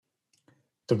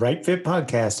The Right Fit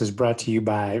podcast is brought to you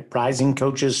by Rising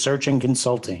Coaches Search and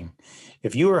Consulting.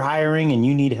 If you are hiring and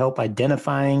you need help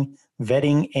identifying,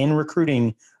 vetting, and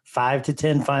recruiting 5 to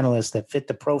 10 finalists that fit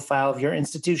the profile of your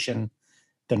institution,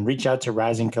 then reach out to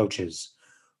Rising Coaches.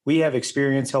 We have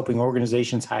experience helping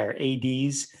organizations hire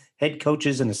ADs, head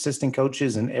coaches, and assistant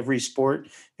coaches in every sport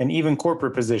and even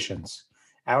corporate positions.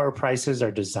 Our prices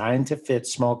are designed to fit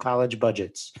small college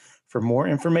budgets. For more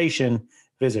information,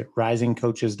 visit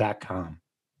risingcoaches.com.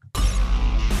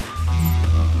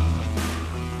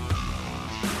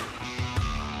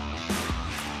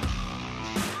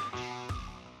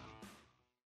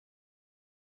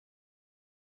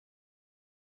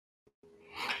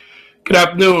 Good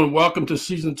afternoon. Welcome to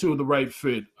Season 2 of The Right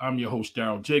Fit. I'm your host,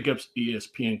 Darryl Jacobs,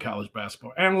 ESPN college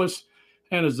basketball analyst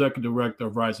and executive director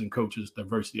of Rising Coaches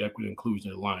Diversity, Equity, and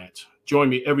Inclusion Alliance. Join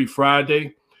me every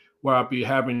Friday where I'll be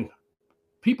having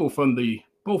people from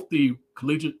both the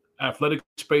collegiate athletic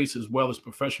space as well as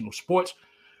professional sports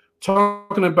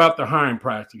talking about the hiring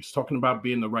practice, talking about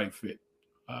being the right fit.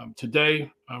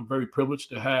 Today, I'm very privileged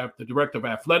to have the director of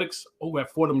athletics over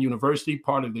at Fordham University,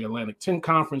 part of the Atlantic 10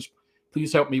 Conference.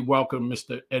 Please help me welcome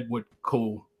Mr. Edward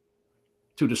Kull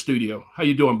to the studio. How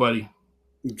you doing, buddy?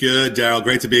 Good, Darryl.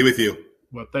 Great to be with you.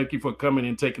 Well, thank you for coming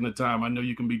and taking the time. I know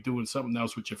you can be doing something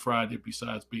else with your Friday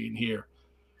besides being here.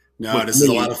 No, this is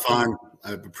a lot of fun.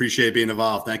 I appreciate being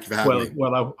involved. Thank you for having me.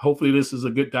 Well, hopefully this is a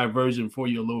good diversion for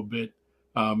you a little bit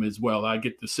as well. I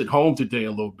get to sit home today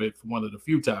a little bit for one of the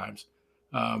few times,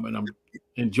 and I'm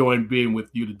enjoying being with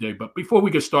you today. But before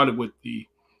we get started with the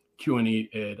Q&A,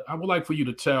 Ed, I would like for you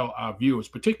to tell our viewers,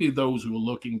 particularly those who are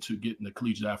looking to get in the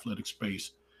collegiate athletic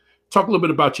space, talk a little bit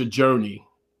about your journey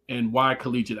and why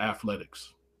collegiate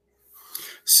athletics.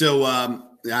 So,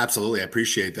 absolutely, I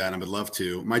appreciate that. I would love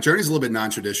to. My journey is a little bit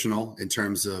non-traditional in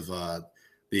terms of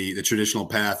the traditional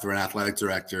path for an athletic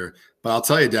director. But I'll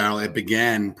tell you, Darryl, it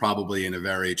began probably in a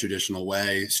very traditional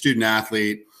way. Student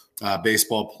athlete,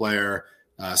 baseball player,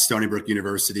 Stony Brook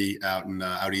University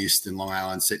out east in Long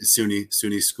Island,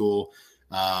 SUNY school.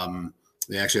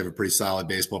 They actually have a pretty solid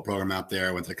baseball program out there.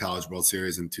 I went to the College World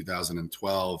Series in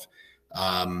 2012.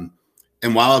 And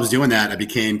while I was doing that, I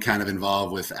became kind of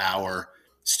involved with our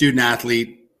student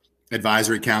athlete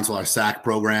advisory council, our SAC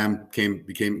program,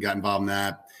 got involved in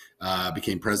that.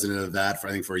 Became president of that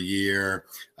for a year.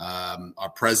 Our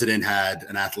president had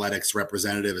an athletics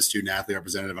representative, a student athlete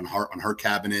representative on her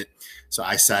cabinet. So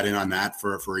I sat in on that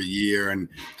for a year. And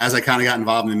as I kind of got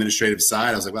involved in the administrative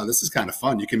side, I was like, wow, this is kind of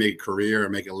fun. You can make a career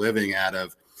and make a living out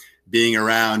of being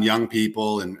around young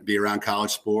people and be around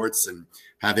college sports and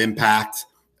have impact,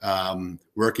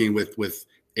 working with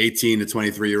 18 to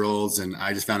 23-year-olds. And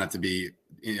I just found it to be,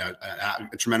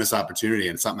 a tremendous opportunity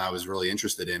and something I was really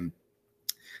interested in.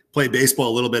 Played baseball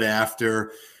a little bit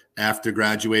after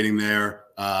graduating there.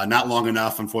 Not long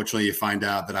enough, unfortunately. You find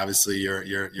out that obviously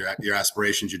your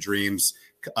aspirations, your dreams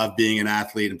of being an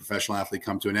athlete and professional athlete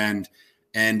come to an end.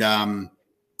 And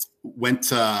went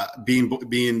to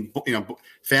being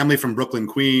family from Brooklyn,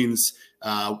 Queens.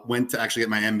 Went to actually get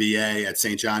my MBA at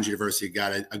St. John's University.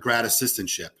 Got a grad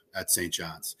assistantship at St.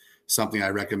 John's. Something I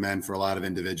recommend for a lot of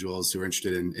individuals who are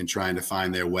interested in trying to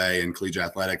find their way in collegiate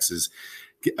athletics is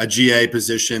a GA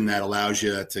position that allows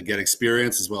you to get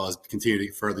experience as well as continue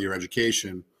to further your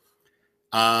education.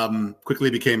 Quickly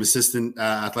became assistant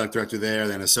athletic director there,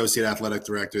 then associate athletic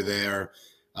director there,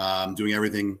 doing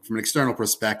everything from an external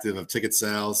perspective of ticket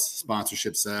sales,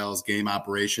 sponsorship sales, game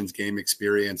operations, game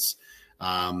experience,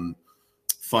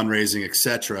 fundraising,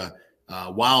 etc.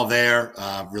 While there,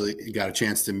 really got a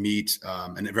chance to meet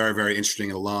a very, very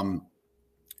interesting alum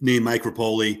named Mike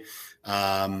Rapoli,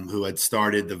 who had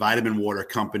started the vitamin water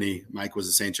company. Mike was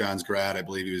a St. John's grad. I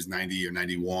believe he was 90 or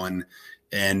 91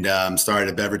 and started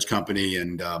a beverage company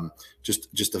and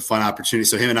just a fun opportunity.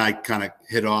 So him and I kind of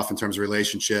hit off in terms of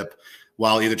relationship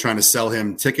while either trying to sell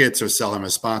him tickets or sell him a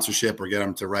sponsorship or get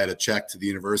him to write a check to the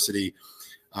university.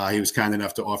 He was kind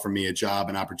enough to offer me a job,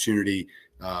 an opportunity,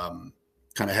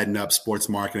 kind of heading up sports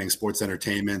marketing, sports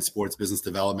entertainment, sports business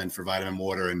development for vitamin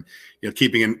water. And,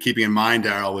 keeping in mind,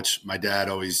 Darryl, which I could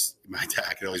always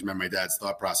remember my dad's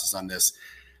thought process on this.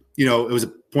 It was a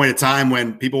point of time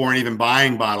when people weren't even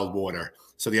buying bottled water.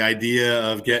 So the idea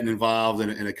of getting involved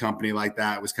in a company like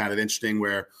that was kind of interesting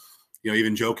where,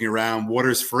 even joking around,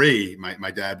 water's free.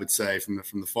 My dad would say from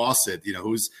the faucet,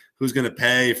 who's going to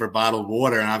pay for bottled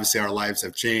water? And obviously our lives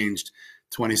have changed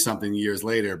 20 something years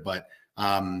later. But,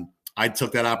 I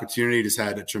took that opportunity, just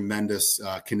had a tremendous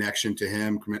connection to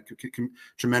him,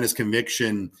 tremendous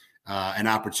conviction and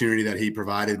opportunity that he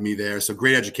provided me there. So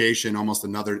great education, almost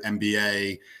another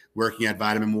MBA, working at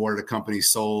Vitamin Water, the company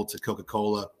sold to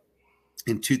Coca-Cola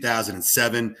in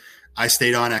 2007. I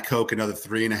stayed on at Coke another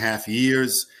 3.5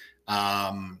 years,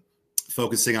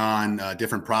 focusing on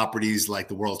different properties like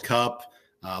the World Cup,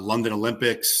 London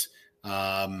Olympics.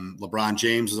 LeBron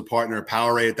James was a partner at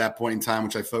Powerade at that point in time,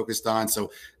 which I focused on.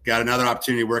 So got another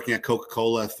opportunity working at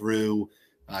Coca-Cola through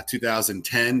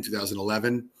 2010,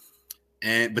 2011.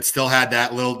 But still had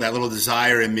that little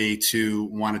desire in me to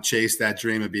want to chase that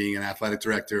dream of being an athletic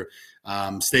director.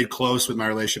 Stayed close with my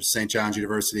relationship to St. John's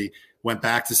University, went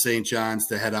back to St. John's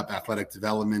to head up athletic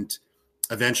development,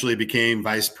 eventually became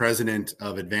vice president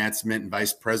of advancement and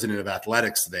vice president of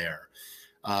athletics there.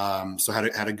 So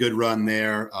had a good run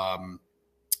there.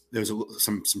 There was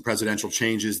some presidential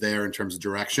changes there in terms of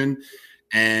direction,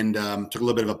 and took a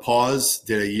little bit of a pause,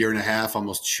 did 1.5 years,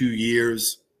 almost 2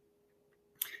 years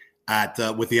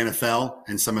with the NFL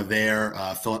and some of their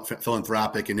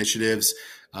philanthropic initiatives.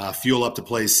 Fuel Up to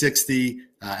Play 60,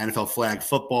 NFL flag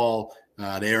football.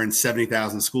 They are in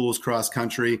 70,000 schools cross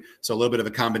country. So a little bit of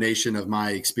a combination of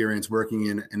my experience working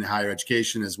in higher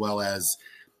education, as well as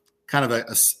kind of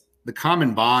the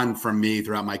common bond for me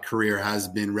throughout my career has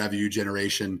been revenue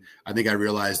generation. I think I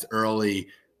realized early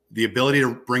the ability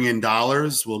to bring in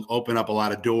dollars will open up a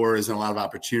lot of doors and a lot of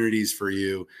opportunities for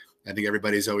you. I think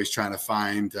everybody's always trying to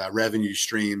find revenue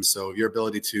streams. So your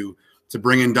ability to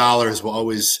bring in dollars will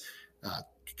always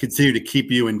continue to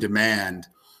keep you in demand.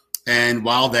 And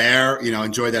while there,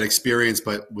 enjoyed that experience,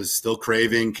 but was still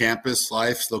craving campus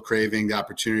life, still craving the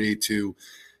opportunity to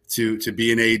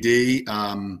be an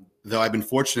AD. Though I've been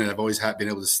fortunate, I've always been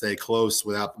able to stay close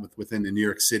within the New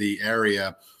York City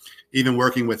area. Even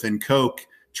working within Coke,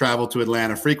 traveled to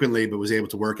Atlanta frequently, but was able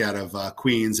to work out of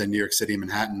Queens and New York City and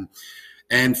Manhattan.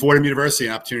 And Fordham University,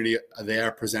 an opportunity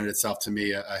there presented itself to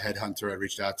me. A headhunter had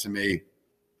reached out to me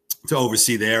to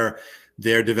oversee their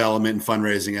development and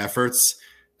fundraising efforts,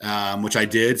 which I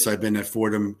did. So I've been at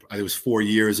Fordham, it was 4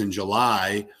 years in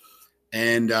July,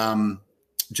 and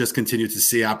just continued to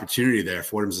see opportunity there.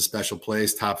 Fordham's a special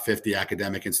place, top 50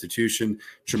 academic institution,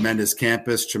 tremendous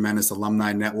campus, tremendous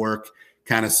alumni network.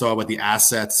 Kind of saw what the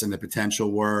assets and the potential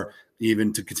were,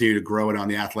 even to continue to grow it on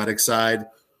the athletic side.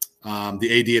 The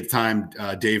AD at the time,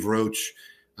 Dave Roach,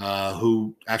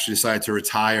 who actually decided to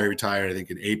retire. He retired, I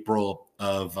think, in April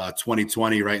of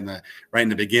 2020, right in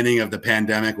the beginning of the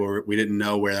pandemic, where we didn't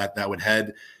know where that would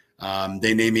head.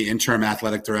 They named me interim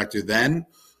athletic director then.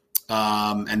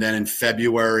 And then in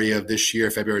February of this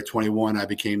year, February 21, I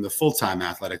became the full-time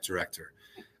athletic director.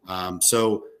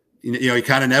 So, you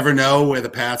kind of never know where the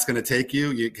path's going to take you.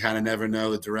 You kind of never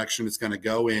know the direction it's going to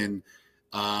go in.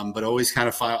 But always kind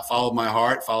of followed my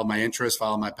heart, followed my interest,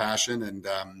 followed my passion. And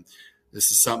this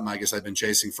is something I guess I've been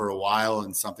chasing for a while,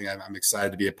 and something I'm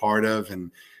excited to be a part of. And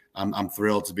I'm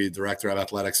thrilled to be director of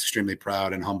athletics, extremely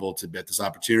proud and humbled to get this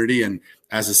opportunity. And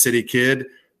as a city kid,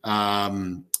 I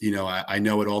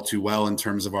know it all too well in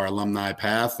terms of our alumni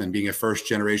path, and being a first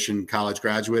generation college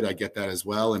graduate, I get that as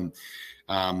well. And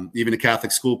even the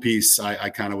Catholic school piece, I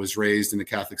kind of was raised in the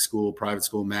Catholic school, private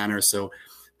school manner. So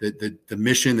the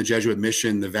mission, the Jesuit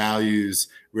mission, the values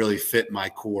really fit my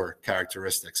core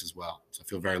characteristics as well. So I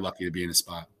feel very lucky to be in a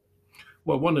spot.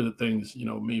 Well, one of the things,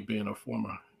 me being a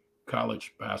former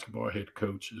college basketball head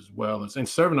coach as well as, and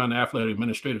serving on the athletic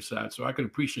administrative side, so I could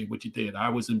appreciate what you did. I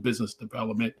was in business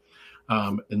development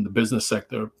in the business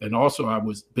sector, and also I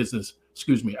was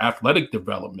athletic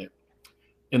development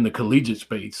in the collegiate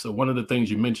space. So one of the things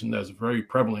you mentioned that's very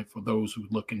prevalent for those who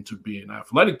are looking to be an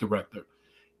athletic director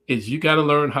is you got to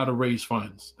learn how to raise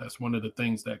funds. That's one of the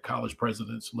things that college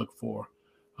presidents look for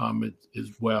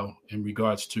as well in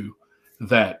regards to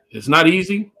that. It's not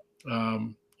easy.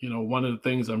 One of the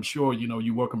things I'm sure,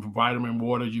 you working for Vitamin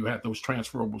Water, you have those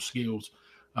transferable skills,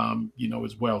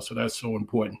 as well. So that's so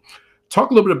important.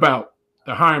 Talk a little bit about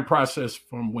the hiring process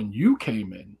from when you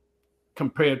came in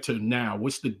compared to now.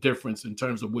 What's the difference in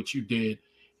terms of what you did,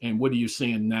 and what are you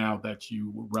seeing now that you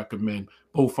would recommend,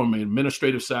 both from an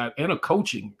administrative side and a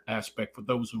coaching aspect for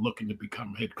those who are looking to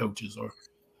become head coaches or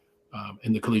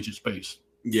in the collegiate space?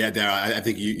 Yeah, Darryl, I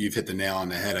think you've hit the nail on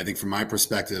the head. I think from my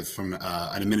perspective, from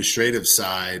an administrative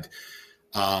side,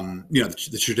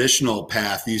 the traditional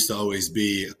path used to always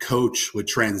be a coach would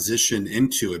transition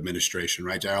into administration,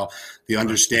 right, Darryl? The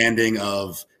understanding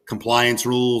of compliance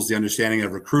rules, the understanding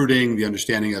of recruiting, the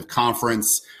understanding of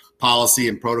conference policy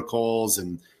and protocols,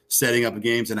 and setting up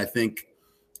games. And I think,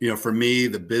 for me,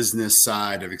 the business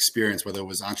side of experience, whether it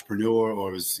was entrepreneur or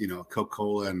it was,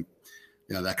 Coca-Cola and,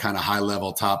 that kind of high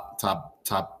level top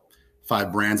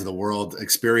 5 brands of the world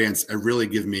experience, it really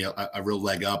give me a real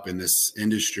leg up in this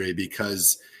industry,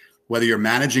 because whether you're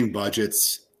managing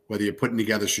budgets, whether you're putting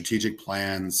together strategic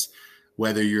plans,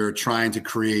 whether you're trying to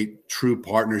create true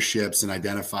partnerships and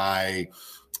identify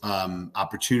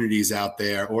opportunities out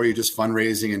there, or you're just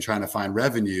fundraising and trying to find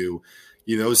revenue,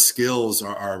 those skills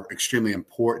are extremely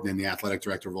important in the athletic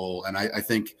director role. And I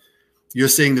think you're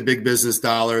seeing the big business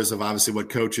dollars of obviously what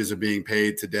coaches are being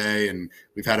paid today. And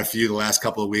we've had a few the last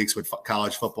couple of weeks with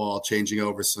college football changing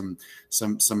over some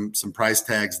price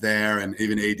tags there, and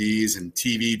even ADs and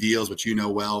TV deals, which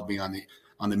well, being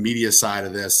on the media side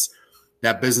of this.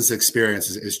 That business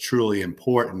experience is truly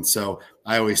important. So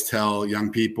I always tell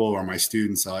young people or my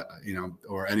students,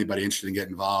 or anybody interested in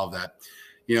getting involved, that,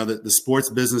 the sports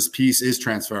business piece is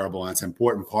transferable, and it's an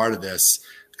important part of this,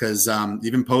 because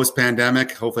even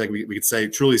post-pandemic, hopefully we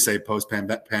could truly say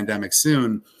post-pandemic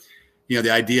soon, the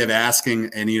idea of asking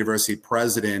any university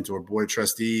president or board of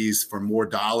trustees for more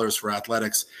dollars for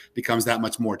athletics becomes that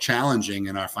much more challenging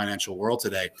in our financial world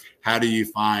today. How do you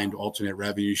find alternate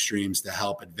revenue streams to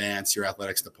help advance your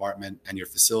athletics department and your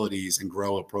facilities and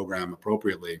grow a program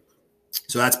appropriately?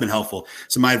 So that's been helpful.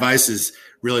 So my advice is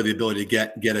really the ability to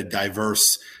get a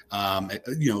diverse,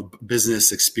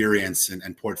 business experience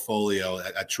and portfolio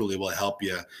that truly will help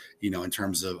you, in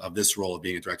terms of this role of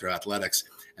being a director of athletics.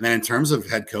 And then in terms of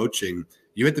head coaching,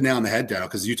 you hit the nail on the head, Darryl,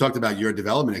 because you talked about your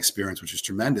development experience, which is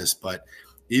tremendous. But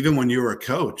even when you were a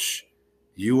coach,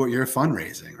 you're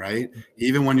fundraising, right?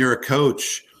 Even when you're a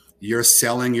coach, you're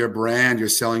selling your brand, you're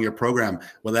selling your program.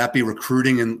 Will that be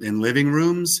recruiting in living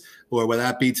rooms, or will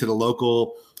that be to the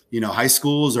local, high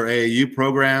schools or AAU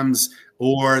programs,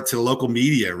 or to the local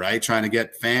media, right? Trying to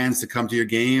get fans to come to your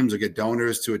games or get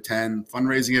donors to attend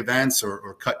fundraising events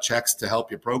or cut checks to help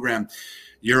your program.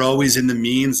 You're always in the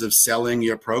means of selling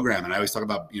your program. And I always talk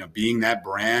about, being that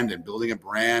brand and building a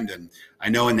brand. And I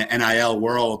know in the NIL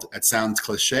world, that sounds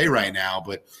cliche right now,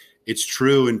 but it's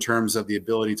true in terms of the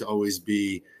ability to always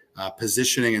be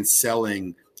positioning and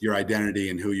selling your identity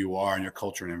and who you are and your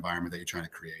culture and environment that you're trying to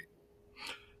create.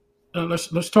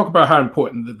 Let's talk about how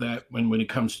important that when it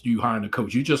comes to you hiring a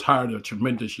coach. You just hired a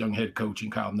tremendous young head coach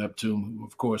in Kyle Neptune, who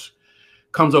of course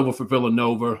comes over for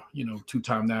Villanova,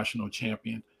 two-time national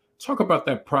champion. Talk about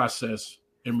that process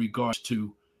in regards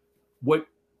to what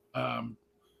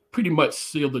pretty much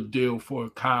sealed the deal for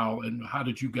Kyle, and how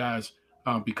did you guys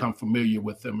become familiar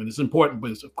with them? And it's important,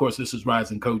 but of course this is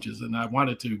Rising Coaches, and I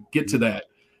wanted to get to that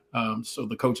so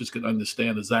the coaches could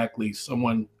understand exactly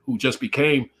someone who just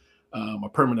became a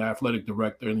permanent athletic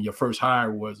director, and your first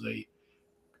hire was a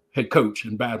head coach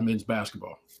in men's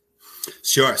basketball.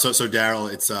 Sure. So Darryl,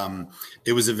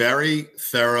 it was a very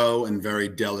thorough and very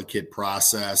delicate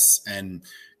process, and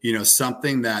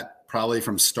something that probably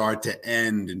from start to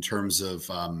end, in terms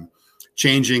of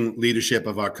changing leadership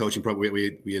of our coaching program,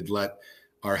 we had let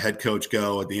our head coach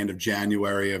go at the end of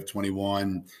January of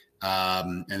 21.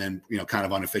 And then, kind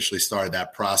of unofficially started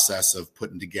that process of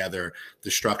putting together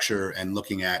the structure and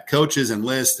looking at coaches and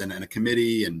lists and a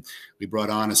committee. And we brought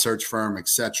on a search firm, et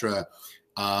cetera.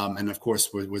 And of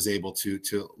course, was able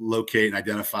to locate and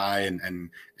identify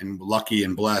and lucky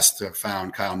and blessed to have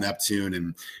found Kyle Neptune.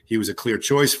 And he was a clear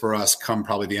choice for us come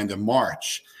probably the end of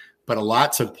March. But a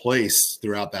lot took place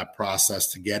throughout that process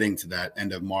to getting to that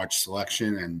end of March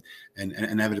selection and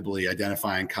inevitably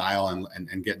identifying Kyle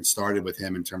and getting started with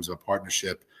him in terms of a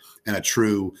partnership and a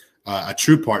true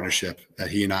partnership that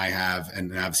he and I have,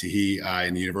 and obviously I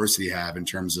and the university have, in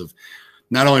terms of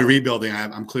not only rebuilding.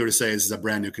 I'm clear to say this is a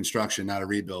brand new construction, not a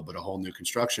rebuild, but a whole new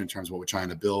construction in terms of what we're trying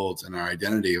to build and our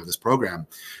identity of this program.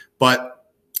 But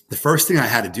the first thing I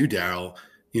had to do, Darryl,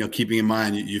 keeping in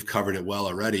mind you've covered it well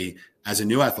already, as a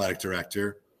new athletic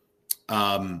director,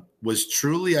 was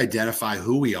truly identify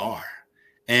who we are.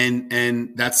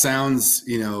 And that sounds,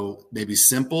 maybe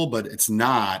simple, but it's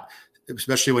not,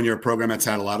 especially when you're a program that's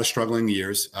had a lot of struggling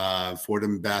years.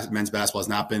 Fordham men's basketball has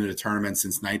not been in a tournament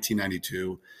since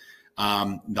 1992.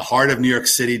 The heart of New York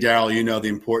City, Darryl, the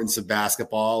importance of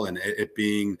basketball and it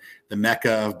being the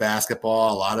mecca of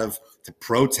basketball, a lot of the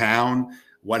pro town.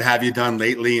 What have you done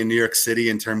lately in New York City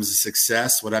in terms of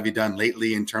success? What have you done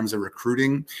lately in terms of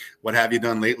recruiting? What have you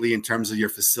done lately in terms of your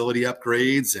facility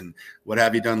upgrades? And what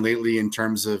have you done lately in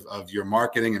terms of your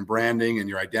marketing and branding and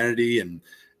your identity and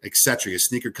et cetera, your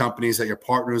sneaker companies that you're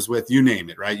partners with, you name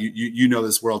it, right? You know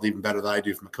this world even better than I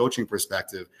do from a coaching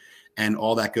perspective, and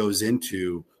all that goes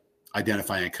into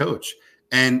identifying a coach.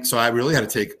 And so I really had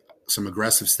to take some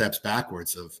aggressive steps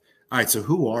backwards of, all right, so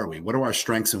who are we? What are our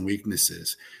strengths and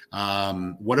weaknesses?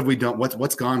 What have we done?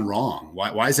 What's gone wrong?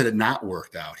 Why is it not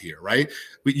worked out here, right?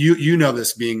 You know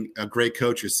this, being a great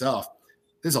coach yourself.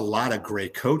 There's a lot of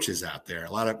great coaches out there,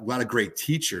 a lot of great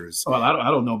teachers. Well,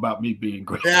 I don't know about me being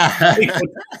great. Yeah.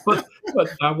 but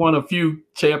But I won a few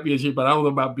championships, but I don't know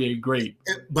about being great.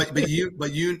 But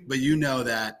you know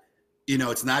that,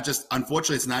 it's not just,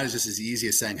 unfortunately, it's not just as easy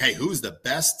as saying, hey, who's the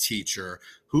best teacher?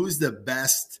 Who's the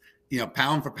best,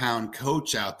 pound for pound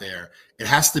coach out there? It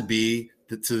has to be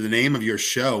to the name of your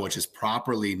show, which is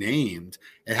properly named.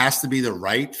 It has to be the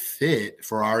right fit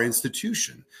for our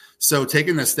institution. So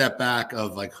taking a step back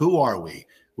of like, who are we?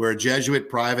 We're a Jesuit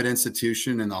private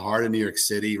institution in the heart of New York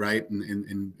City, right?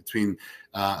 In between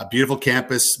a beautiful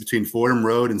campus between Fordham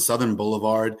Road and Southern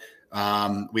Boulevard.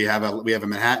 We have a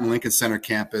Manhattan Lincoln Center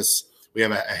campus. We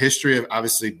have a history of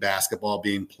obviously basketball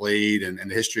being played and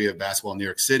the history of basketball in New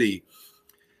York City.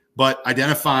 But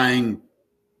identifying,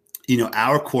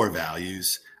 our core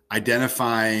values,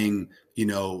 identifying,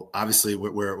 obviously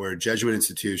we're a Jesuit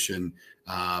institution,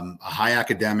 a high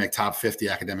academic, top 50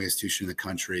 academic institution in the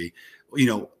country,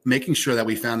 making sure that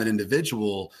we found an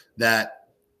individual that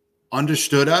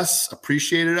understood us,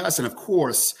 appreciated us, and of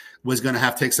course was going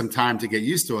to take some time to get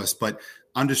used to us, but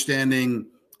understanding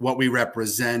what we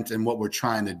represent and what we're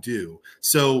trying to do.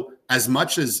 So as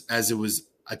much as it was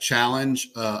a challenge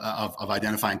of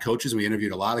identifying coaches, we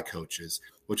interviewed a lot of coaches,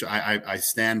 which I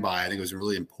stand by. I think it was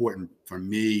really important for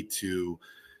me to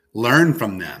learn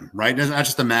from them, right? It's not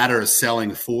just a matter of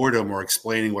selling Fordham or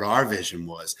explaining what our vision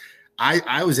was.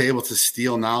 I was able to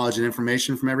steal knowledge and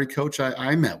information from every coach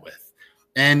I met with.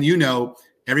 And,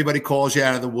 everybody calls you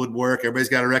out of the woodwork. Everybody's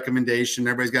got a recommendation.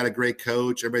 Everybody's got a great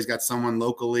coach. Everybody's got someone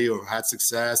locally or had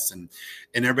success, and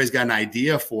everybody's got an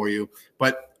idea for you.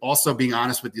 But also being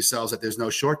honest with yourselves that there's no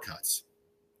shortcuts.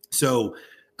 So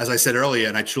as I said earlier,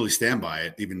 and I truly stand by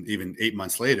it, even 8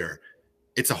 months later,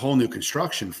 it's a whole new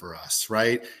construction for us,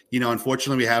 right?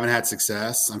 Unfortunately, we haven't had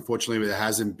success. Unfortunately, there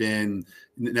hasn't been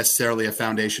necessarily a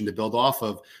foundation to build off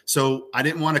of. So I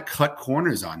didn't want to cut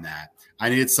corners on that. I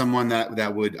needed someone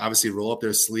that would obviously roll up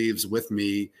their sleeves with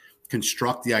me,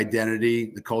 construct the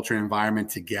identity, the culture and environment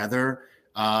together.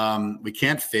 We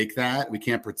can't fake that. We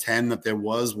can't pretend that there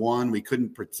was one. We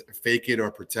couldn't fake it or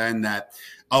pretend that,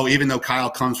 even though Kyle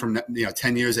comes from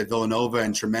 10 years at Villanova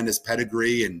and tremendous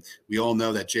pedigree, and we all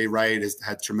know that Jay Wright has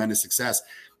had tremendous success,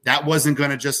 that wasn't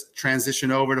going to just transition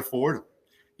over to Fordham.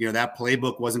 That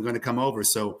playbook wasn't going to come over.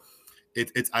 So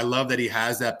I love that he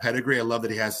has that pedigree. I love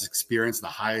that he has experience, the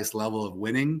highest level of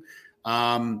winning.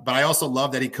 But I also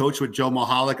love that he coached with Joe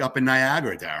Mahalik up in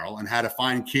Niagara, Darryl, and had to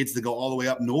find kids to go all the way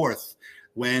up north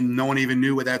when no one even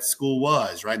knew what that school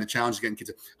was, right? And the challenge of getting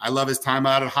kids. I love his time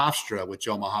out at Hofstra with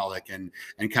Joe Mahalik and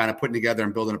kind of putting together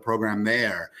and building a program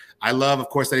there. I love, of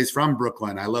course, that he's from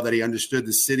Brooklyn. I love that he understood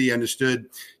the city, understood,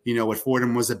 what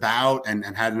Fordham was about, and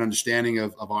had an understanding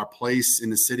of our place in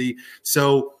the city.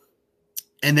 So,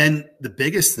 and then the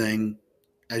biggest thing,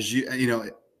 as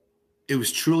it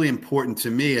was truly important to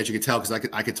me, as you could tell, because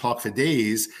I could talk for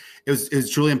days. It was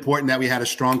truly important that we had a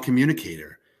strong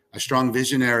communicator, a strong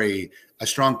visionary, a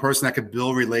strong person that could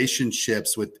build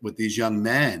relationships with these young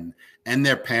men and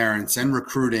their parents and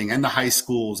recruiting and the high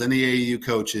schools and the AAU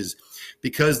coaches,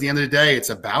 because at the end of the day, it's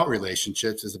about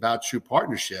relationships. It's about true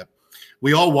partnership.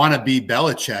 We all want to be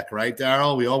Belichick, right,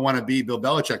 Darryl? We all want to be Bill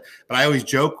Belichick. But I always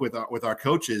joke with our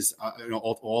coaches,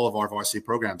 all of our varsity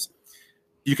programs.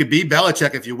 You could be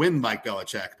Belichick if you win like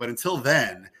Belichick. But until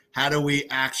then, how do we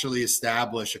actually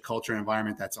establish a culture and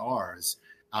environment that's ours?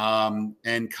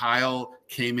 And Kyle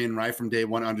came in right from day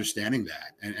one understanding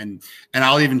that. And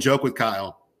I'll even joke with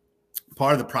Kyle,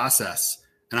 part of the process.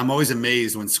 And I'm always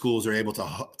amazed when schools are able to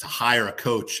hire a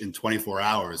coach in 24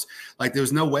 hours. Like, there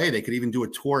was no way they could even do a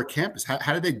tour of campus.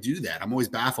 How did they do that? I'm always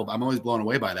baffled. I'm always blown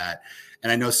away by that.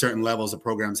 And I know certain levels of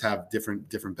programs have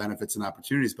different benefits and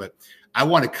opportunities, but I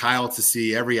wanted Kyle to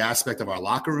see every aspect of our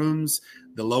locker rooms,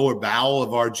 the lower bowel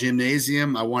of our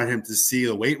gymnasium. I wanted him to see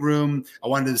the weight room. I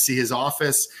wanted him to see his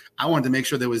office. I wanted to make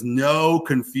sure there was no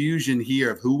confusion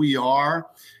here of who we are,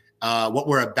 what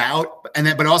we're about,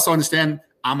 but also understand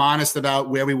I'm honest about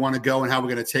where we want to go and how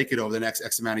we're going to take it over the next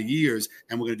X amount of years,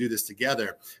 and we're going to do this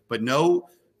together. But no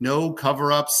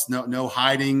cover-ups, no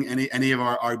hiding any of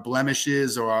our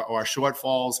blemishes or our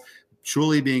shortfalls,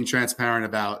 truly being transparent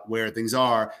about where things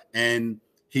are. And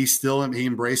he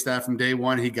embraced that from day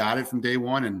one. He got it from day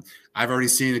one. And I've already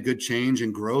seen a good change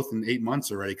and growth in 8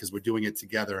 months already, because we're doing it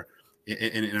together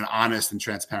in an honest and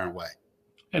transparent way.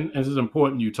 And it's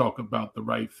important you talk about the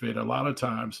right fit. A lot of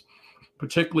times,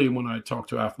 particularly when I talk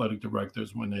to athletic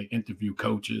directors, when they interview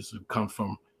coaches who come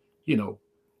from,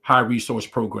 high resource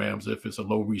programs, if it's a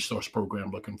low resource program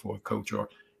looking for a coach, or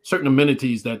certain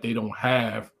amenities that they don't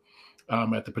have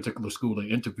at the particular school they're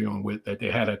interviewing with that they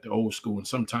had at the old school. And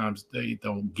sometimes they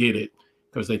don't get it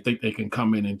because they think they can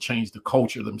come in and change the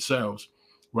culture themselves.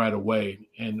 right away.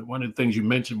 And one of the things you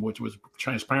mentioned, which was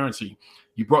transparency,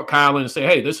 you brought Kyle in and say,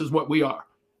 hey, this is what we are.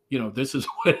 This is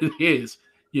what it is.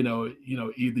 Either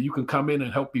you can come in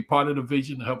and help be part of the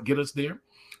vision and help get us there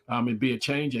and be a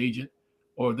change agent,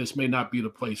 or this may not be the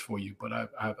place for you. But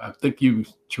I think you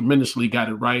tremendously got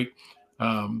it right.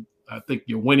 I think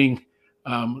you're winning.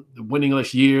 The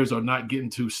winningless years or not getting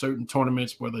to certain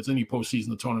tournaments, whether it's any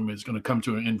postseason tournament, is going to come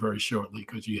to an end very shortly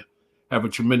because you have a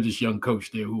tremendous young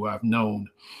coach there who I've known,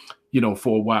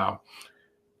 for a while.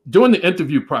 During the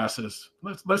interview process,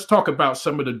 let's talk about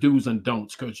some of the do's and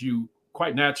don'ts, because you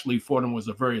quite naturally, Fordham was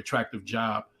a very attractive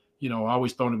job. I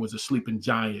always thought it was a sleeping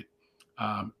giant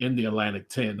in the Atlantic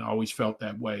 10. I always felt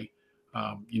that way,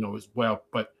 as well.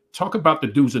 But talk about the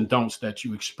do's and don'ts that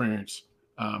you experienced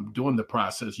during the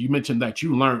process. You mentioned that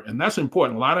you learned, and that's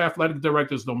important. A lot of athletic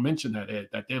directors don't mention that, Ed,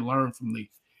 that they learn from the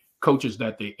coaches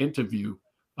that they interview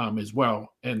as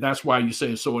well. And that's why you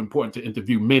say it's so important to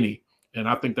interview many. And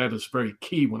I think that is very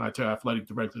key when I tell athletic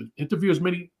directors, interview as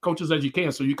many coaches as you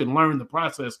can so you can learn the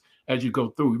process as you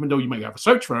go through, even though you may have a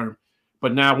search firm.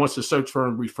 But now once the search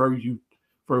firm refer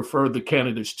the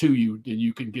candidates to you, then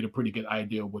you can get a pretty good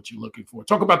idea of what you're looking for.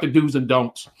 Talk about the do's and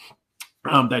don'ts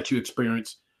that you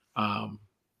experienced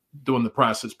during the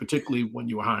process, particularly when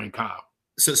you were hiring Kyle.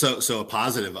 So a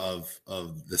positive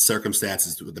of the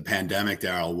circumstances with the pandemic,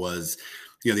 Darryl, was,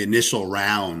 the initial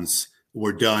rounds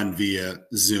were done via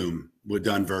Zoom, were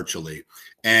done virtually.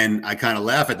 And I kind of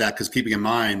laugh at that because keeping in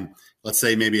mind, let's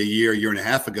say maybe a year and a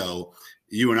half ago,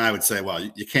 you and I would say, well,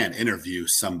 you can't interview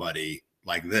somebody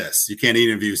like this. You can't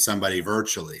interview somebody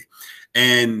virtually.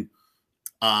 And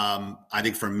I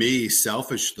think for me,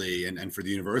 selfishly, and for the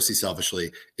university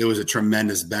selfishly, it was a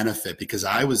tremendous benefit because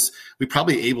we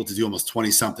probably able to do almost 20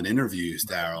 something interviews,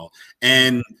 Darryl,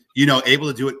 and, able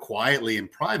to do it quietly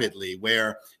and privately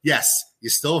where, yes, you're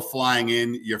still flying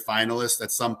in your finalists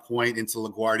at some point into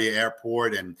LaGuardia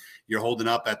Airport and you're holding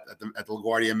up at the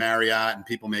LaGuardia Marriott and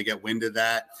people may get wind of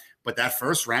that. But that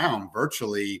first round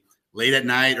virtually late at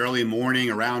night, early morning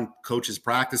around coaches'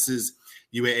 practices,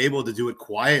 you were able to do it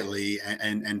quietly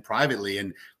and privately.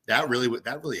 And that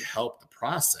really helped the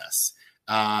process.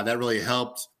 That really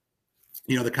helped,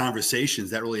 the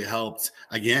conversations. That really helped,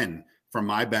 again, for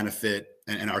my benefit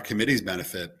and our committee's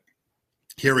benefit,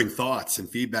 hearing thoughts and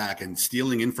feedback and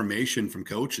stealing information from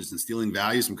coaches and stealing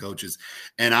values from coaches.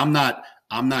 And I'm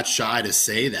not shy to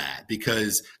say that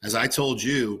because, as I told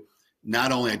you,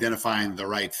 not only identifying the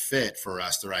right fit for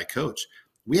us, the right coach,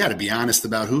 we had to be honest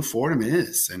about who Fordham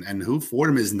is and who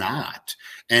Fordham is not.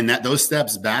 And that those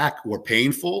steps back were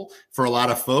painful for a lot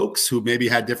of folks who maybe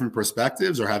had different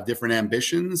perspectives or have different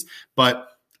ambitions, but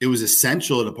it was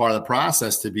essential to part of the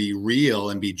process to be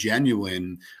real and be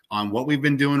genuine on what we've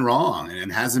been doing wrong and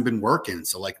it hasn't been working.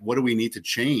 So what do we need to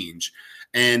change?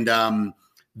 And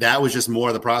that was just more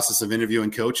of the process of interviewing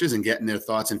coaches and getting their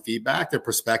thoughts and feedback, their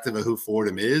perspective of who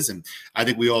Fordham is. And I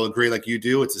think we all agree, like you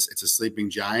do, it's a sleeping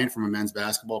giant from a men's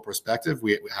basketball perspective.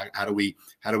 How do we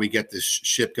get this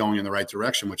ship going in the right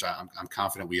direction, which I'm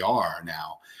confident we are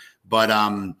now. But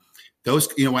those,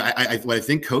 what I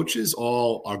think coaches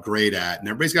all are great at, and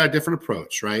everybody's got a different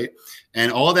approach, right?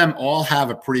 And all of them all have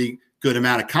a pretty good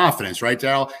amount of confidence, right,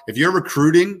 Darryl? If you're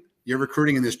recruiting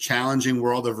in this challenging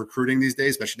world of recruiting these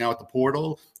days, especially now with the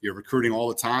portal, you're recruiting all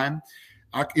the time.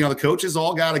 The coaches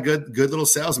all got a good little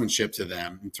salesmanship to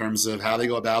them in terms of how they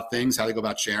go about things, how they go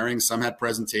about sharing. Some had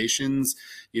presentations,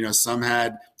 some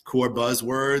had core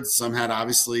buzzwords, some had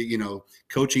obviously,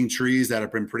 coaching trees that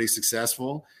have been pretty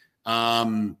successful.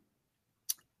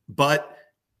 But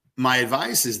my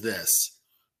advice is this.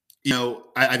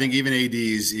 I think even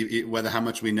ADs, whether how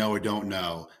much we know or don't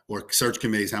know, or search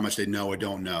committees, how much they know or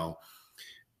don't know,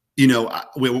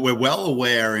 we're well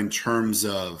aware in terms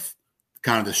of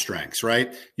kind of the strengths,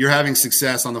 right? You're having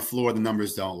success on the floor, the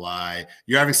numbers don't lie.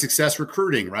 You're having success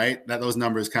recruiting, right? That those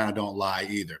numbers kind of don't lie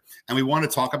either. And we want to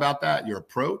talk about that, your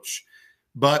approach,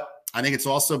 but I think it's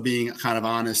also being kind of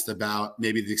honest about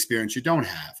maybe the experience you don't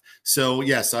have. So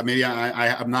yes, maybe I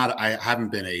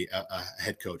haven't been a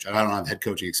head coach. I don't have head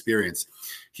coaching experience.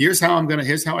 Here's how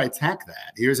I attack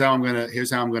that. Here's how I'm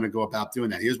going to go about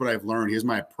doing that. Here's what I've learned. Here's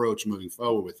my approach moving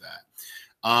forward with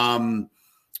that.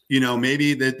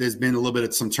 Maybe there's been a little bit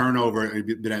of some turnover,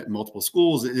 been at multiple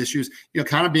schools, issues,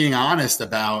 kind of being honest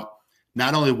about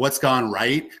not only what's gone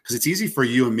right, because it's easy for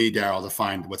you and me, Darryl, to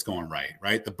find what's going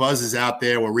right? The buzz is out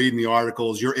there. We're reading the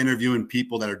articles. You're interviewing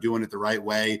people that are doing it the right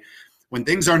way. When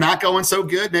things are not going so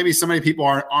good, maybe so many people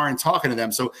aren't talking to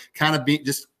them. So kind of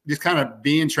just kind of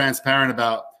being transparent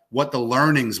about what the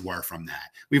learnings were from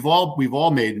that. We've all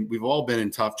been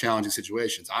in tough, challenging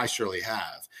situations. I surely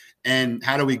have. And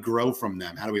how do we grow from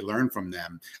them? How do we learn from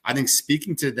them? I think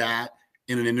speaking to that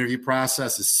in an interview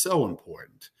process is so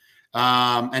important.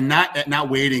 And not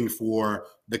waiting for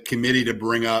the committee to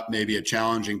bring up maybe a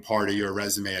challenging part of your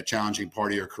resume, a challenging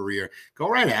part of your career. Go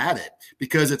right at it,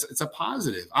 because it's a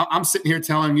positive. I'm sitting here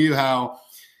telling you how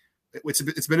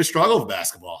it's been a struggle with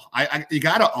basketball. You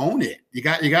got to own it. You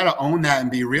got to own that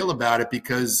and be real about it,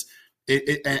 because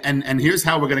and here's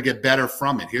how we're going to get better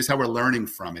from it. Here's how we're learning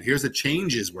from it. Here's the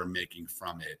changes we're making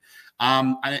from it.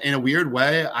 In a weird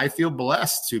way, I feel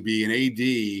blessed to be an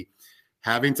AD,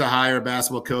 having to hire a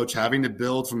basketball coach, having to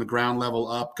build from the ground level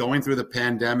up, going through the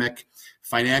pandemic,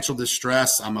 financial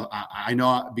distress. I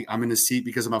know I'm in the seat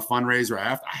because I'm a fundraiser.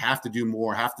 I have to do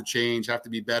more, have to change, have to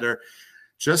be better.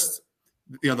 Just,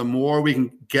 the more we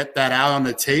can get that out on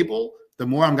the table, the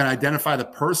more I'm going to identify the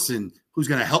person who's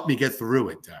going to help me get through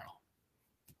it, Darryl.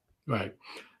 Right.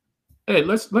 Hey,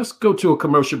 let's go to a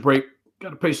commercial break.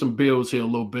 Got to pay some bills here a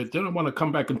little bit. Then I want to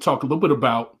come back and talk a little bit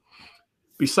about,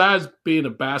 besides being a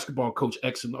basketball coach,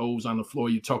 X and O's on the floor,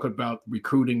 you're talking about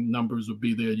recruiting numbers will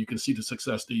be there. You can see the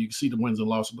success there. You can see the wins and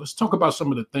losses. Let's talk about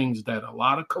some of the things that a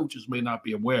lot of coaches may not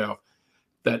be aware of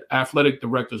that athletic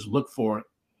directors look for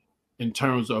in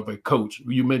terms of a coach.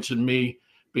 You mentioned me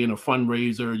being a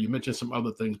fundraiser. You mentioned some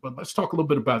other things, but let's talk a little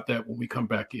bit about that when we come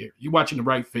back here. You're watching The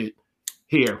Right Fit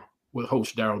here with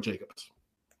host Darryl Jacobs.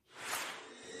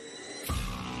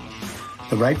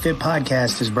 The Right Fit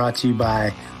podcast is brought to you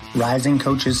by Rising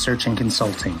Coaches Search and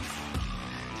Consulting.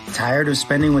 Tired of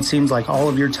spending what seems like all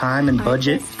of your time and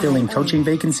budget filling coaching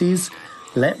vacancies?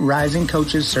 Let Rising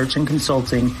Coaches Search and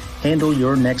Consulting handle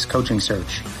your next coaching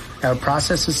search. Our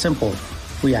process is simple.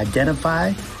 We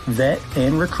identify, vet,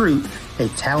 and recruit a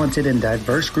talented and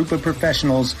diverse group of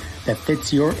professionals that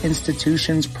fits your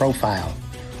institution's profile,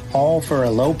 all for a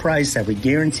low price that we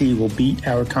guarantee will beat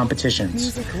our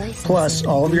competitions. Plus,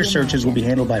 all of your searches will be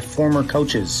handled by former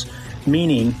coaches,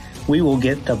 meaning we will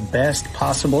get the best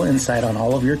possible insight on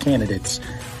all of your candidates,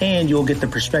 and you'll get the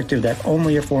perspective that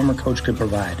only a former coach could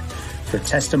provide. For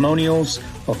testimonials,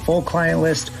 a full client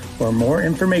list, or more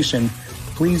information,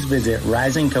 please visit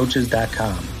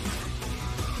risingcoaches.com.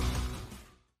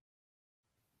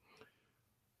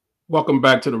 Welcome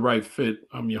back to The Right Fit.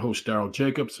 I'm your host, Darryl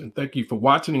Jacobs, and thank you for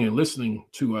watching and listening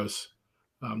to us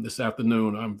this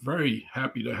afternoon. I'm very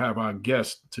happy to have our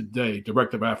guest today,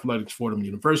 Director of Athletics, Fordham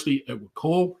University, Edward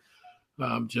Kull.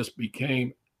 Just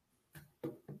became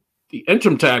the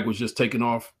interim tag was just taken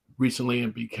off recently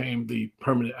and became the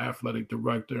permanent athletic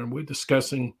director. And we're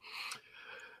discussing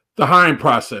the hiring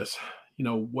process,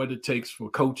 what it takes for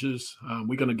coaches.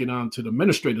 We're going to get on to the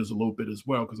administrators a little bit as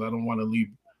well, because I don't want to leave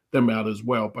them out as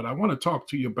well. But I want to talk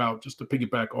to you about, just to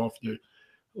piggyback off your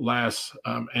last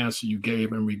answer you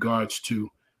gave in regards to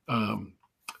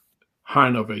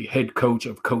hiring of a head coach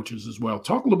of coaches as well.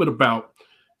 Talk a little bit about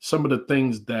some of the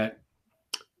things that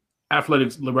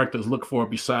athletics directors look for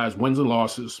besides wins and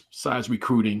losses, besides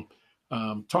recruiting.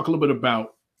 Talk a little bit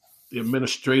about the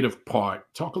administrative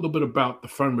part. Talk a little bit about the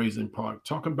fundraising part.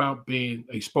 Talk about being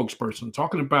a spokesperson.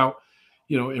 Talking about,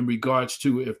 in regards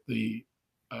to if the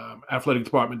athletic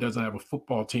department doesn't have a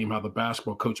football team, how the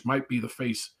basketball coach might be the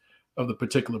face of the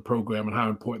particular program and how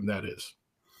important that is.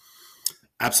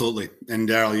 Absolutely. And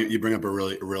Darryl, you bring up a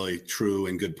really, really true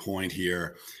and good point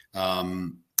here.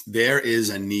 There is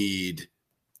a need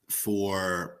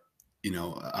for,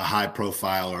 a high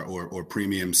profile or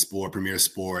premium sport, premier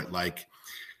sport, like,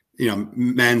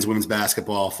 men's, women's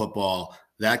basketball, football.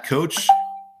 That coach,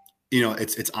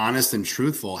 it's honest and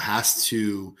truthful, has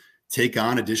to take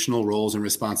on additional roles and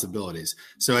responsibilities.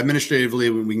 So administratively,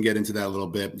 we can get into that a little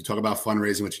bit. You talk about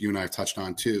fundraising, which you and I have touched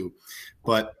on too,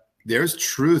 but there's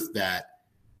truth that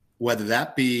whether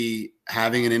that be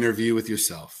having an interview with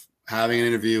yourself, having an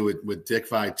interview with Dick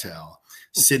Vitale,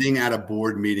 sitting at a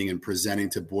board meeting and presenting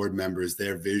to board members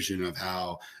their vision of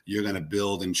how you're going to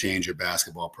build and change your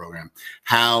basketball program,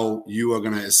 how you are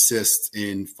going to assist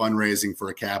in fundraising for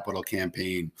a capital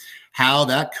campaign, how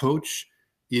that coach,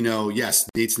 yes,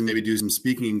 needs to maybe do some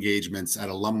speaking engagements at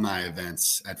alumni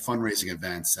events, at fundraising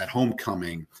events, at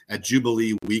homecoming, at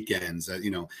Jubilee weekends,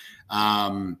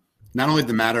 not only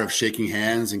the matter of shaking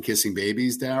hands and kissing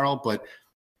babies, Darryl, but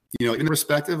in the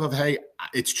perspective of, hey,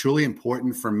 it's truly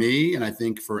important for me, and I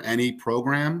think for any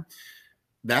program,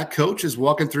 that coach is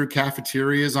walking through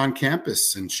cafeterias on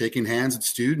campus and shaking hands with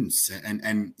students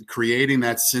and creating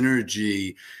that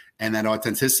synergy and that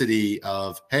authenticity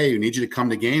of, hey, we need you to come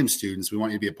to games, students. We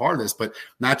want you to be a part of this, but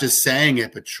not just saying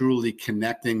it, but truly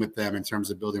connecting with them in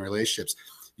terms of building relationships.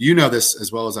 You know this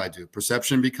as well as I do.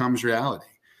 Perception becomes reality.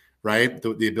 right?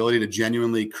 The ability to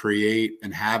genuinely create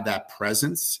and have that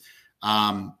presence.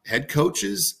 Head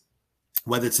coaches,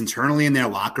 whether it's internally in their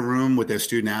locker room with their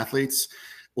student athletes,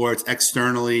 or it's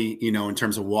externally, in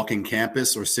terms of walking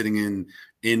campus or sitting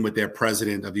in with their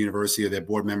president of the university or their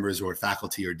board members or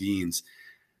faculty or deans,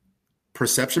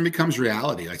 perception becomes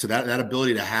reality. Like, so that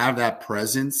ability to have that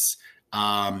presence,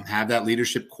 have that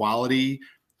leadership quality,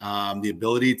 the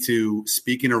ability to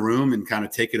speak in a room and kind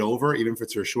of take it over, even if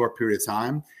it's for a short period of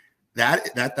time,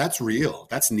 that's real.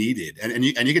 That's needed. And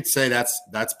you could say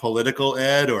that's political,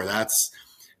 Ed, or that's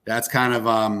kind of,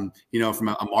 from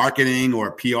a marketing or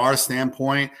a PR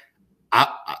standpoint,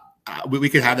 we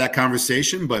could have that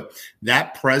conversation, but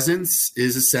that presence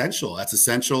is essential. That's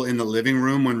essential in the living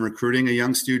room when recruiting a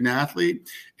young student athlete.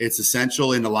 It's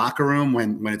essential in the locker room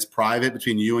when it's private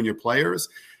between you and your players,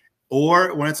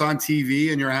 or when it's on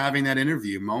TV and you're having that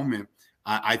interview moment.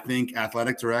 I think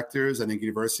athletic directors, I think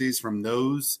universities, from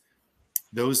the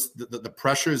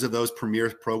pressures of those premier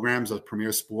programs, those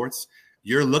premier sports,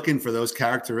 you're looking for those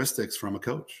characteristics from a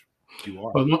coach. You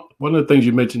are. Well, one of the things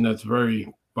you mentioned that's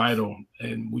very vital,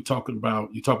 and you talk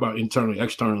about internally,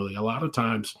 externally. A lot of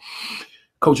times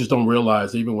coaches don't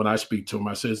realize, even when I speak to them,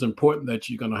 I say it's important that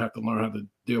you're going to have to learn how to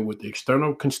deal with the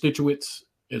external constituents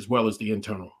as well as the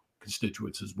internal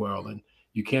constituents as well. And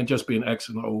you can't just be an X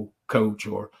and O coach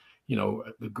or,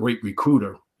 a great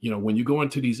recruiter. When you go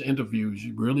into these interviews,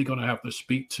 you're really going to have to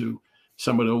speak to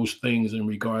some of those things in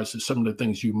regards to some of the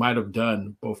things you might have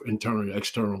done both internally and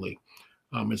externally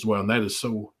as well. And that is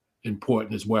so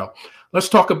important as well. Let's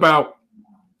talk about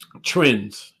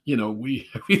trends.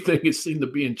 Everything is seen to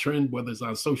be in trend, whether it's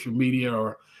on social media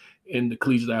or in the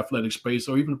collegiate athletic space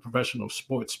or even the professional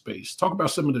sports space. Talk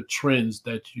about some of the trends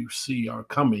that you see are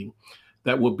coming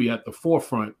that will be at the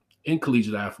forefront in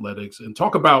collegiate athletics, and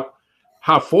talk about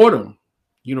how Fordham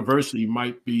University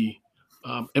might be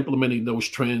implementing those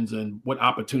trends and what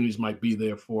opportunities might be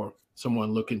there for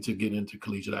someone looking to get into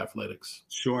collegiate athletics.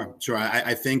 Sure.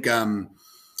 I think,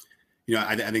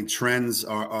 I think trends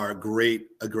are a great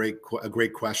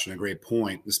question, a great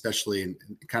point, especially in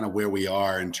kind of where we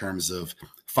are in terms of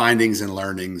findings and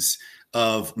learnings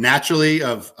of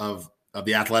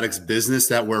the athletics business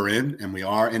that we're in, and we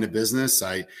are in a business.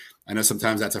 I know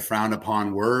sometimes that's a frowned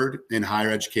upon word in higher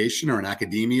education or in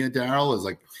academia, Darryl, is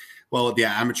like, well, the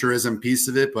amateurism piece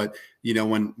of it. But,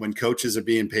 when coaches are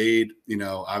being paid,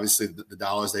 obviously the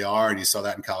dollars they are, and you saw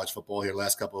that in college football here the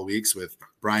last couple of weeks with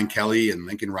Brian Kelly and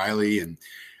Lincoln Riley. And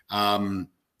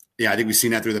I think we've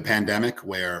seen that through the pandemic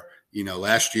where,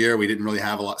 last year we didn't really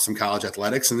have some college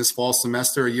athletics in this fall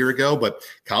semester a year ago, but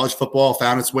college football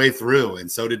found its way through,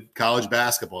 and so did college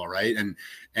basketball. Right.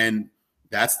 And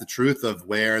that's the truth of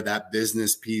where that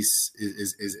business piece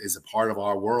is a part of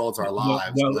our worlds, our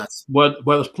lives.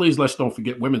 Well, please let's don't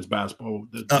forget women's basketball.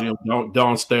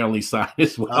 Dawn Stanley side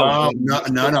as well. No,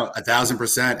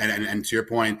 1,000%. And to your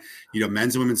point,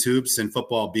 men's and women's hoops and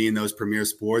football being those premier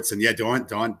sports. And Dawn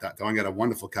got a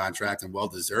wonderful contract and well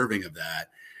deserving of that.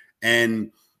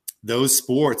 And those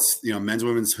sports, men's and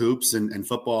women's hoops and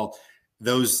football,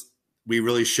 those we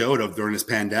really showed of during this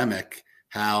pandemic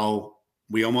how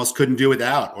we almost couldn't do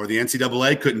without, or the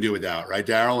NCAA couldn't do without, right,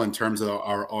 Darryl, in terms of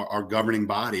our governing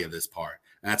body of this part.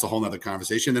 And that's a whole nother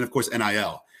conversation. Then, of course,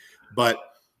 NIL. But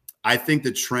I think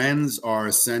the trends are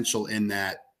essential in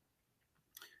that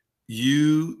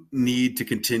you need to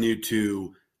continue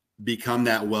to become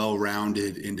that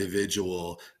well-rounded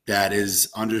individual that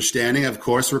is understanding, of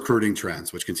course, recruiting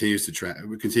trends, which continues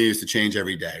to change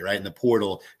every day, right? And the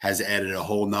portal has added a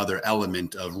whole nother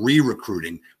element of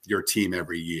re-recruiting your team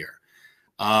every year.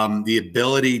 The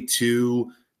ability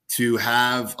to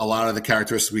have a lot of the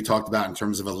characteristics we talked about in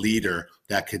terms of a leader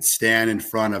that could stand in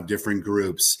front of different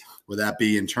groups, whether that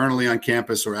be internally on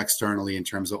campus or externally in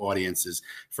terms of audiences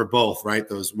for both, right?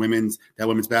 That women's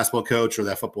basketball coach or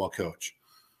that football coach.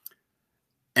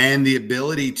 And the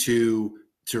ability to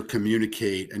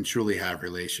communicate and truly have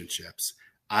relationships.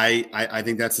 I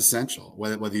think that's essential,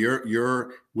 whether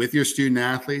you're with your student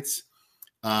athletes,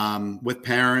 with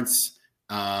parents,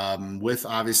 with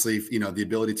obviously, the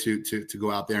ability to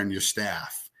go out there and your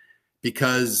staff,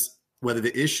 because whether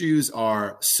the issues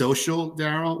are social,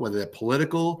 Darryl, whether they're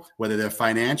political, whether they're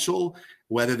financial,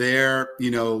 whether they're,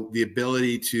 the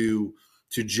ability to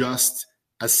just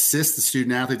assist the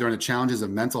student athlete during the challenges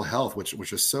of mental health, which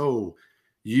are so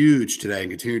huge today and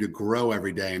continue to grow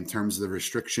every day in terms of the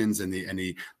restrictions and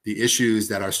the issues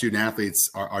that our student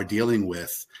athletes are dealing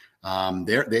with.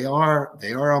 They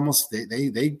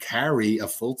carry a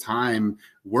full-time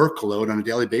workload on a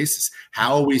daily basis.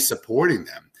 How are we supporting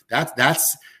them?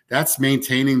 That's that's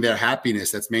maintaining their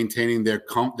happiness. That's maintaining their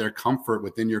comfort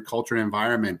within your culture and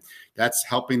environment. That's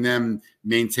helping them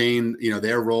maintain,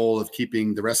 their role of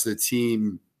keeping the rest of the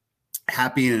team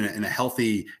happy in a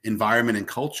healthy environment and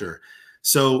culture.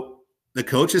 So the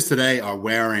coaches today are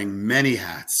wearing many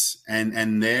hats,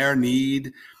 and their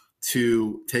need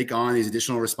to take on these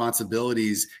additional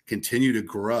responsibilities continue to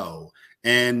grow.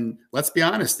 And let's be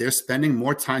honest, they're spending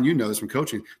more time, this from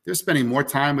coaching, they're spending more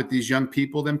time with these young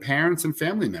people than parents and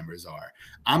family members are.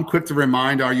 I'm quick to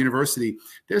remind our university,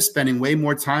 they're spending way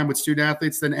more time with student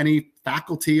athletes than any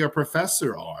faculty or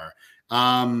professor are.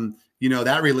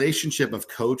 That relationship of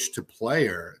coach to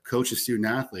player, coach to student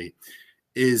athlete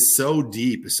is so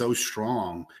deep, so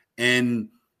strong. And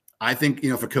I think,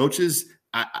 for coaches,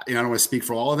 I don't want to speak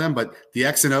for all of them, but the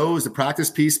X and O's, the practice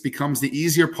piece becomes the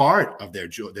easier part of their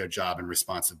job and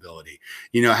responsibility.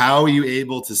 How are you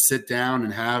able to sit down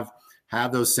and have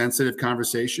those sensitive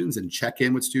conversations and check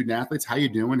in with student athletes? How you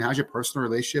doing? How's your personal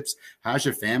relationships? How's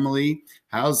your family?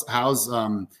 How's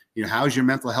your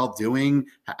mental health doing?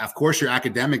 Of course, your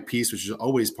academic piece, which is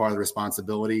always part of the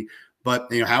responsibility.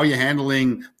 But how are you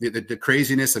handling the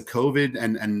craziness of COVID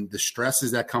and the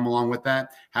stresses that come along with that?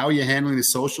 How are you handling the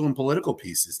social and political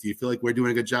pieces? Do you feel like we're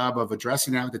doing a good job of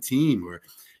addressing that with the team or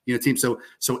team? So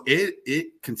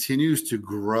it continues to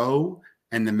grow,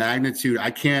 and the magnitude, I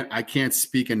can't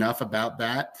speak enough about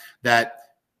that.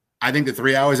 I think the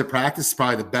 3 hours of practice is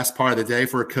probably the best part of the day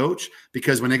for a coach,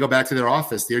 because when they go back to their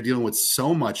office, they're dealing with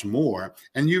so much more.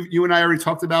 And you and I already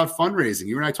talked about fundraising.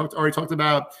 You and I already talked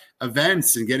about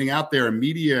events and getting out there and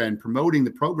media and promoting the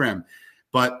program.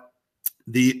 But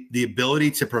the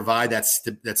ability to provide that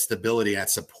stability,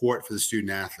 that support for the student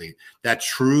athlete, that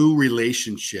true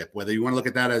relationship, whether you want to look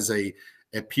at that as a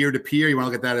peer-to-peer, you want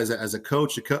to look at that as a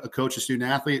coach, a coach, a student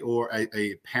athlete, or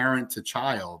a parent to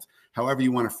child, however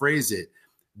you want to phrase it,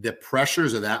 the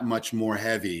pressures are that much more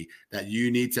heavy that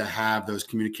you need to have those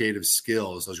communicative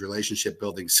skills, those relationship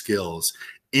building skills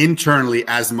internally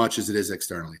as much as it is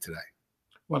externally today.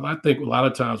 Well, I think a lot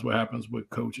of times what happens with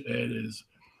Coach Ed is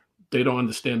they don't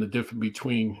understand the difference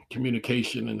between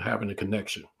communication and having a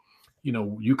connection.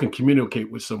 You can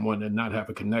communicate with someone and not have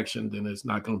a connection, then it's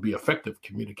not going to be effective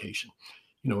communication,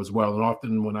 as well. And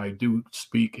often when I do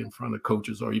speak in front of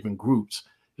coaches or even groups,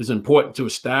 it's important to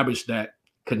establish that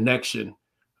connection,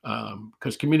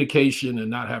 because communication and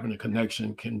not having a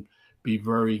connection can be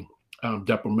very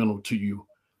detrimental to you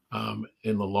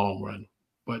in the long run.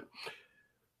 But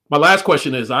my last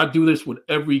question is, I do this with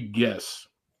every guest.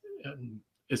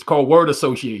 It's called word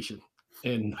association.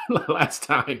 And last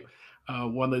time,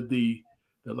 one of the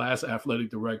last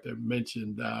athletic director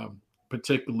mentioned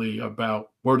particularly about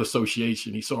word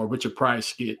association. He saw a Richard Pryor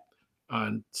skit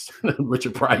on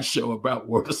Richard Pryor's show about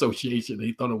word association.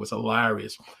 He thought it was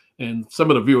hilarious. And some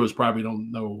of the viewers probably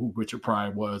don't know who Richard Pryor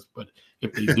was, but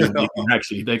if they do, they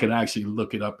can actually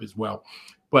look it up as well.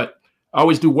 But I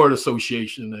always do word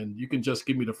association, and you can just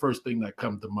give me the first thing that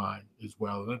comes to mind as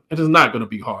well. And it's not going to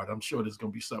be hard. I'm sure there's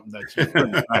going to be something that you're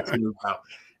pretty passionate about.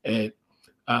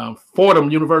 At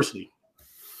Fordham University.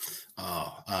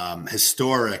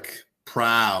 Historic,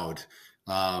 proud,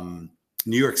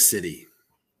 New York City.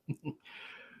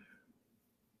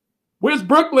 Where's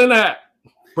Brooklyn at?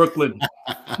 Brooklyn.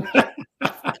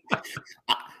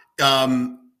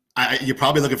 You're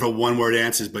probably looking for one-word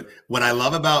answers, but what I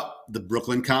love about the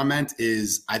Brooklyn comment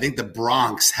is I think the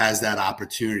Bronx has that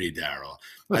opportunity, Darryl.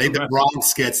 I think the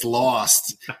Bronx gets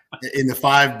lost in the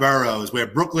 5 boroughs, where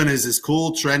Brooklyn is this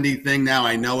cool, trendy thing now.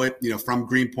 I know it, from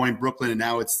Greenpoint, Brooklyn, and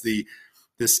now it's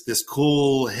this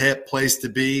cool, hip place to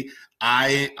be.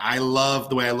 I love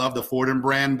the way I love the Fordham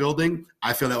brand building.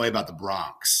 I feel that way about the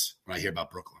Bronx when I hear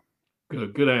about Brooklyn.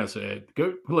 Good answer, Ed.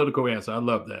 Good political answer. I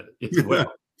love that as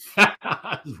well.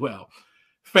 As well.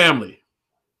 Family.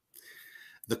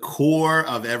 The core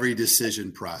of every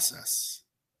decision process.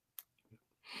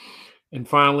 And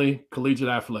finally, collegiate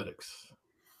athletics.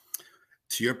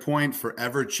 To your point,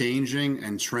 forever changing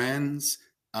and trends,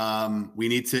 we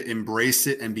need to embrace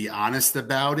it and be honest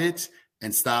about it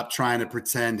and stop trying to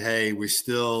pretend, hey, we're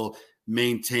still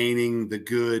maintaining the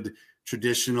good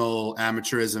traditional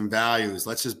amateurism values.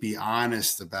 Let's just be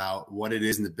honest about what it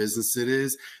is in the business it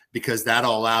is, because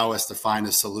that'll allow us to find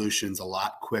the solutions a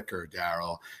lot quicker,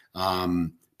 Darryl.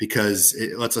 Because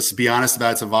it lets us be honest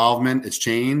about its involvement, its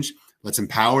change. Let's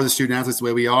empower the student athletes the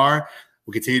way we are.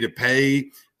 We'll continue to pay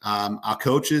our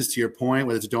coaches, to your point,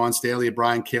 whether it's Dawn Staley or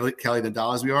Brian Kelly, the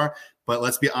dollars we are. But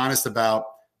let's be honest about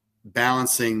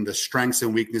balancing the strengths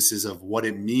and weaknesses of what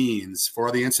it means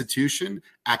for the institution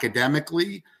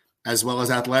academically as well as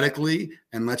athletically.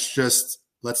 And let's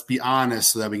be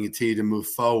honest so that we can continue to move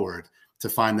forward to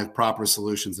find the proper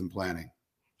solutions and planning.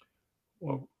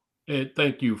 Well, Ed,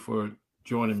 thank you for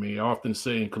joining me. I often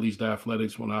say in collegiate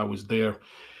athletics when I was there,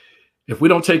 if we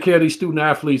don't take care of these student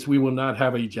athletes, we will not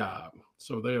have a job.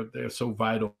 So they're so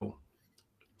vital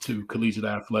to collegiate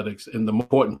athletics and the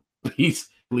important piece of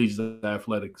collegiate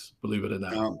athletics, believe it or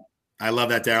not. I love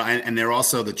that, Darryl. And they're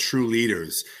also the true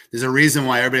leaders. There's a reason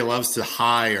why everybody loves to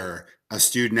hire a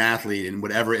student athlete in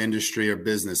whatever industry or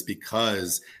business,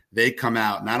 because they come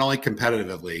out not only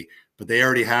competitively, but they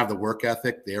already have the work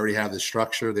ethic. They already have the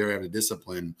structure. They already have the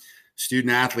discipline.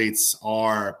 Student athletes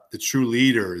are the true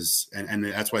leaders, and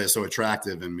that's why they're so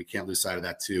attractive, and we can't lose sight of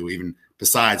that too, even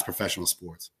besides professional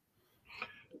sports.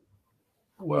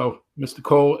 Well, Mr.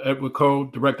 Kull, Edward Kull,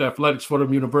 Director of Athletics,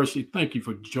 Fordham University, thank you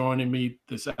for joining me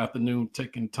this afternoon,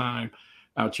 taking time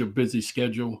out your busy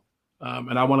schedule.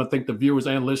 And I want to thank the viewers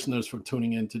and listeners for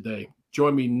tuning in today.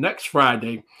 Join me next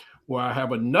Friday, where I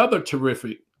have another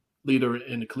terrific leader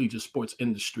in the collegiate sports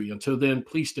industry. Until then,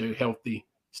 please stay healthy,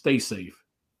 stay safe.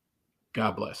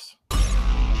 God bless.